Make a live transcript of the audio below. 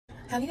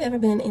Have you ever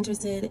been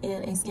interested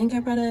in a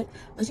skincare product,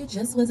 but you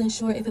just wasn't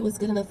sure if it was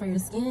good enough for your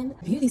skin?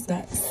 Beauty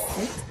Stats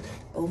sent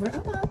over a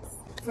box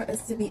for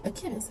us to be a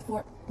chemist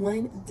for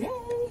one day.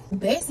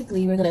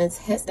 Basically, we're gonna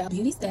test out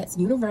Beauty Stats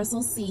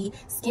Universal C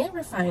Skin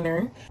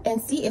Refiner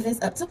and see if it's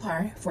up to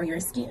par for your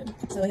skin.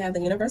 So we have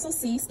the Universal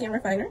C Skin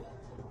Refiner,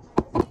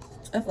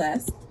 a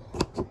flask.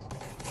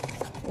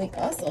 We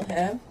also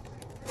have,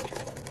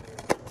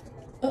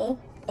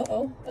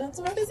 that's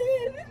what I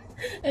said.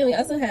 And we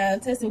also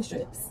have testing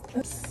strips.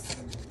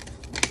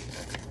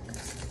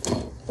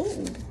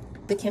 Ooh,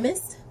 the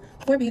Chemist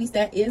for Beauty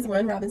Stat is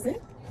Ron Robinson.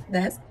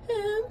 That's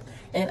him.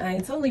 And I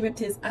totally ripped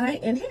his eye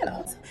and head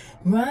off.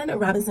 Ron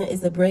Robinson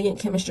is the brilliant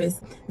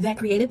chemist that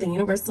created the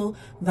Universal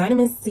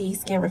Vitamin C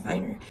Skin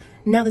Refiner.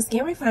 Now, the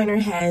Skin Refiner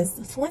has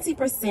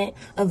 20%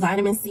 of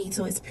vitamin C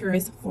to its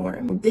purest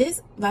form.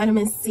 This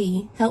vitamin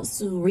C helps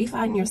to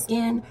refine your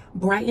skin,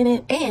 brighten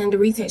it, and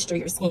retexture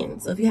your skin.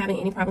 So if you're having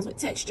any problems with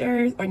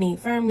texture or need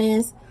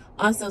firmness,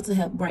 also to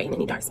help brighten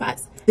any dark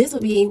spots, this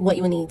would be what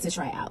you would need to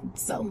try out.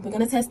 So we're going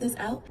to test this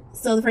out.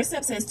 So the first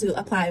step says to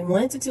apply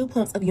 1 to 2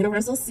 pumps of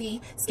Universal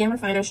C Skin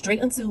Refiner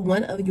straight onto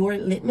one of your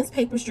litmus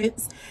paper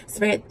strips.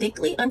 Spread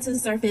thickly onto the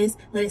surface.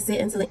 Let it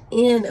sit until the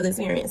end of the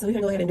experiment. So we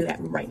can go ahead and do that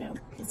right now.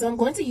 So I'm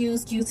going to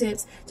use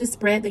Q-tips to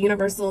spread the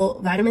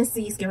Universal Vitamin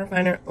C Skin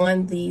Refiner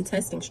on the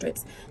testing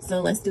strips.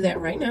 So let's do that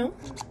right now.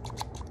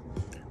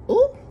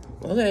 Ooh,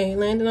 okay,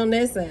 landed on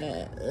that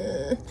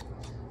side.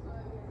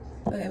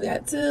 Okay, we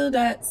got 2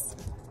 dots,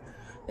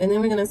 and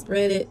then we're gonna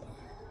spread it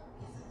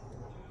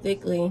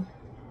thickly.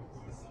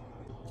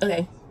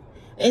 Okay,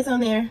 it's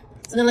on there.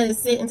 So I'm gonna let it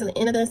sit until the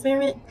end of the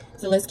experiment.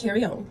 So let's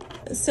carry on.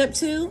 Step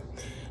 2,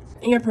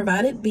 in your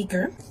provided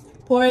beaker,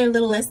 pour a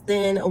little less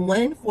than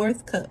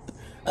 1/4 cup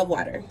of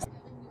water.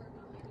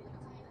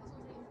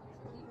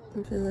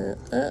 Fill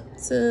it up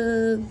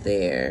to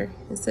there.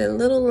 It's a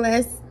little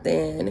less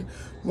than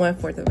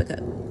 1/4 of a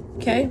cup.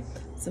 Okay,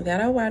 so we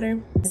got our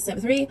water. Step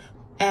 3.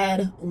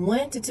 Add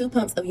 1 to 2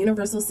 pumps of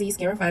Universal C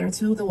Skin Refiner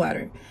to the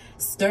water.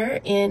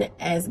 Stir in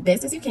as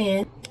best as you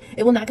can.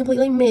 It will not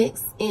completely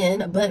mix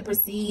in, but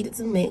proceed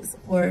to mix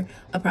for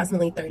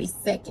approximately 30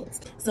 seconds.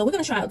 So we're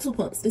going to try out 2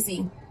 pumps to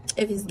see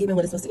if it's giving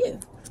what it's supposed to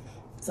give.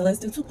 So let's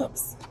do 2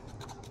 pumps.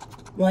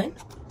 1,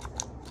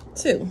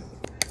 2.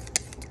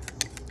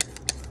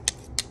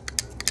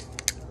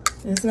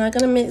 It's not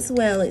going to mix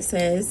well, it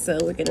says, so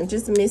we're going to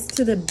just mix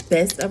to the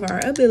best of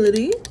our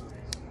ability.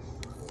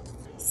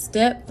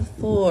 Step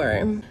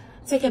 4,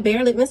 take a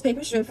bare litmus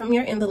paper strip from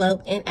your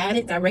envelope and add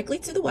it directly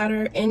to the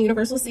water and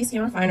Universal C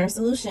Skin Refiner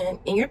solution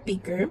in your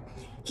beaker.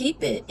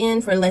 Keep it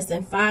in for less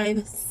than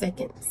 5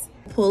 seconds.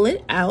 Pull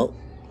it out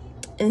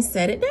and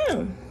set it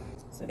down.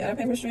 So I got a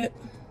paper strip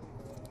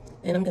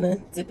and I'm gonna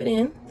dip it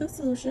in the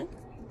solution.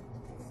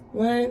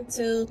 1,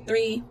 2,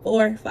 3,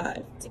 4,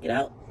 5. Take it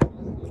out.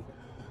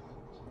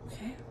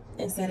 Okay,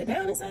 and set it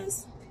down, it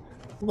says.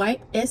 Wipe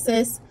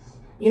excess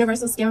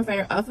Universal Skin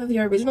Refiner off of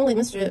your original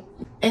litmus strip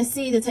and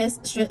see the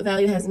test strip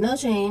value has no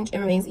change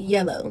and remains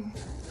yellow.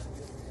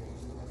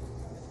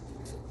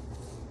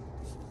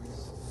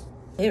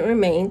 It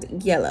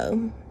remained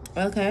yellow.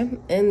 Okay,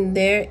 and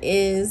there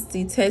is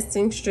the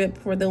testing strip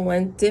for the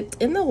one dipped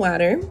in the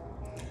water,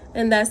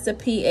 and that's the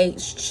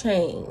pH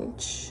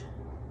change.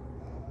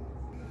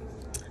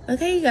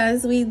 Okay, you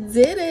guys, we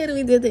did it.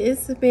 We did the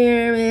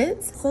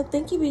experiment. So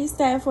thank you, Beauty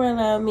Stat, for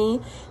allowing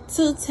me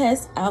to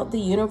test out the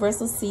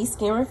Universal C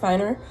Skin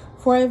Refiner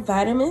for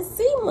Vitamin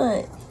C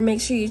month.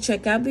 Make sure you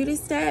check out Beauty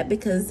Stat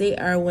because they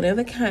are one of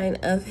a kind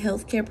of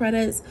healthcare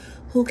products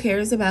who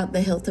cares about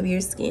the health of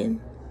your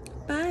skin.